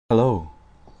Hello,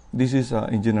 this is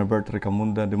Engineer Roberto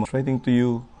Recamunda demonstrating to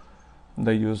you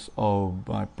the use of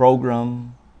my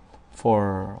program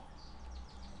for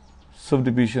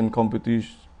subdivision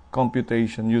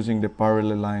computation using the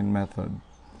parallel line method.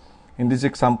 In this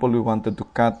example, we wanted to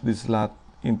cut this lot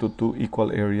into two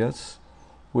equal areas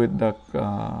with the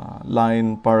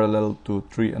line parallel to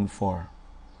 3 and 4.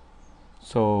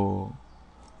 So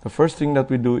the first thing that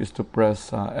we do is to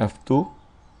press F2.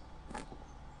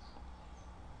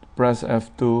 Press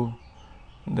F2,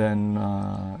 then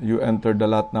you enter the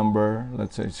lot number,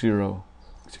 let's say 0,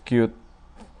 execute,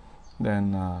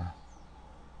 then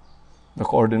the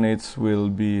coordinates will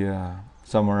be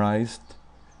summarized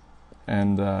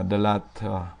and the lot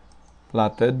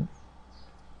plotted.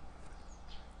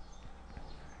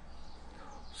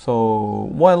 So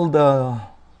while the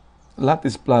lot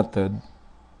is plotted,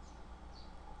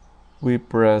 we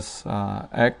press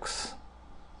X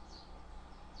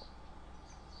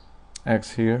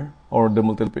here, or the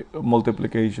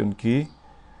multiplication key,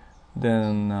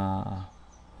 then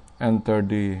enter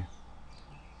the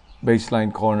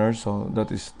baseline corner, so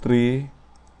that is 3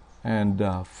 and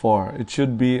 4. It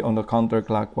should be on the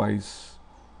counterclockwise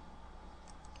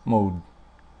mode.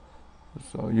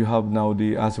 So you have now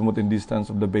the azimuth and distance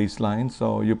of the baseline,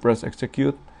 so you press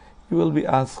execute. You will be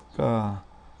asked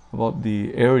about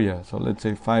the area, so let's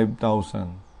say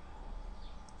 5,000.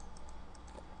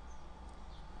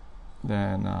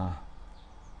 Then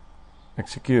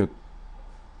execute,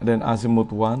 and then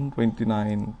azimuth 1,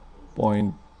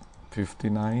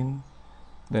 29.59,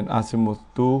 then azimuth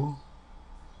 2,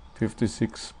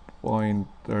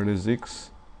 56.36,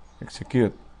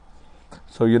 execute.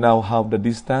 So you now have the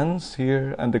distance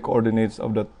here and the coordinates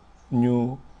of the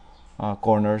new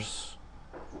corners,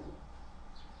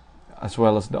 as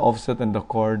well as the offset and the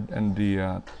chord and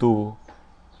the two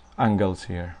angles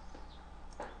here.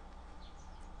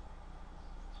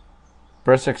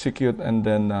 Press execute, and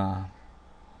then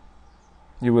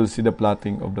you will see the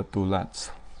plotting of the two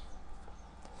lots.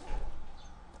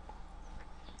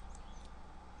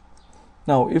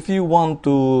 Now, if you want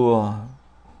to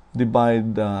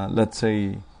divide, let's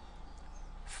say,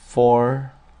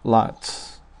 4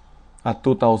 lots at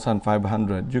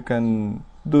 2,500, you can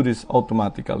do this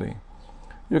automatically.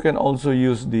 You can also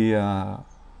use the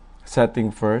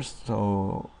setting first.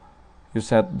 So you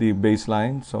set the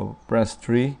baseline, so press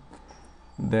 3.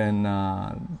 Then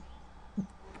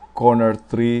corner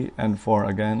 3 and 4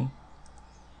 again.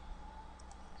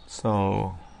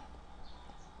 So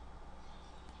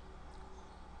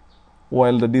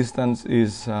while the distance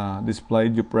is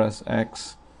displayed, you press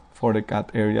X for the cut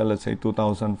area, let's say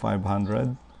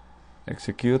 2,500,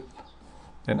 execute.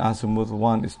 Then azimuth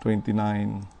 1 is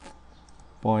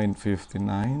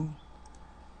 29.59,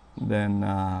 then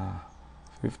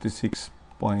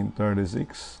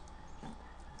 56.36.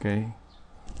 Okay.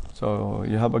 So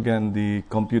you have again the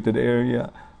computed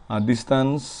area,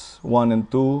 distance 1 and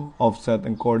 2, offset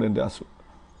and chord, as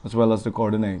well as the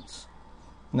coordinates.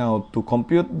 Now to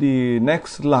compute the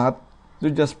next lot,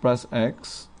 you just press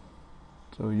X.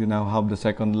 So you now have the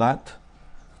second lot.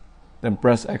 Then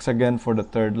press X again for the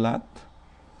third lot.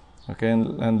 Okay,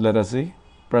 and let us see.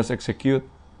 Press execute.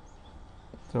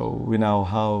 So we now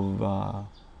have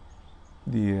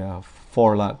the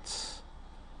 4 lots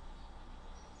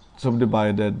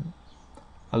subdivided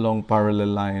along parallel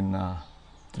line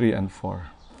 3 and 4.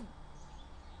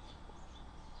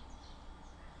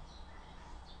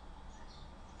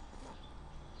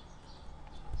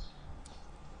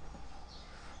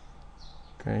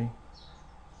 Okay.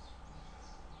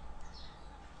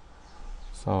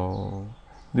 So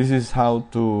this is how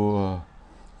to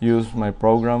use my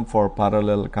program for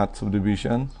parallel cut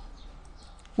subdivision.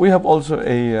 We have also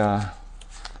a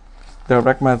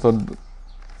direct method.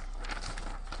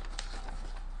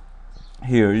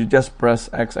 Here, you just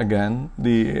press X again,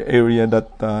 the area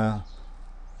that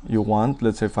you want,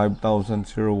 let's say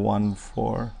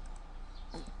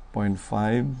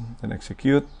 5,014.5, then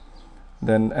execute.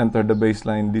 Then enter the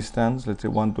baseline distance, let's say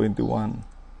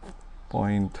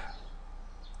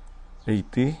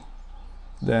 121.80.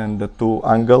 Then the two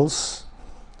angles,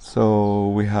 so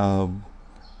we have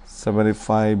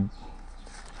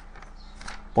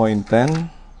 75.10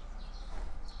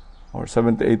 or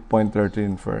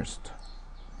 78.13 first.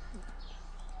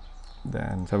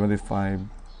 Then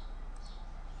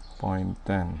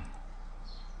 75.10.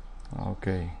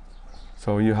 Okay,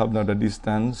 so you have now the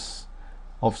distance,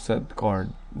 offset,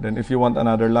 chord. Then if you want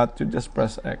another lot, you just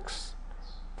press X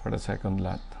for the second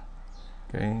lot.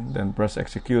 Okay, then press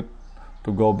execute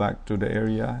to go back to the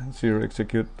area, 0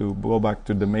 execute to go back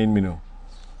to the main menu.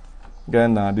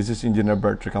 Again, this is Engineer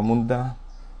Recamunda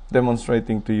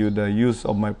demonstrating to you the use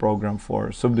of my program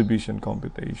for subdivision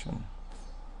computation.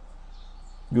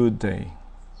 Good day.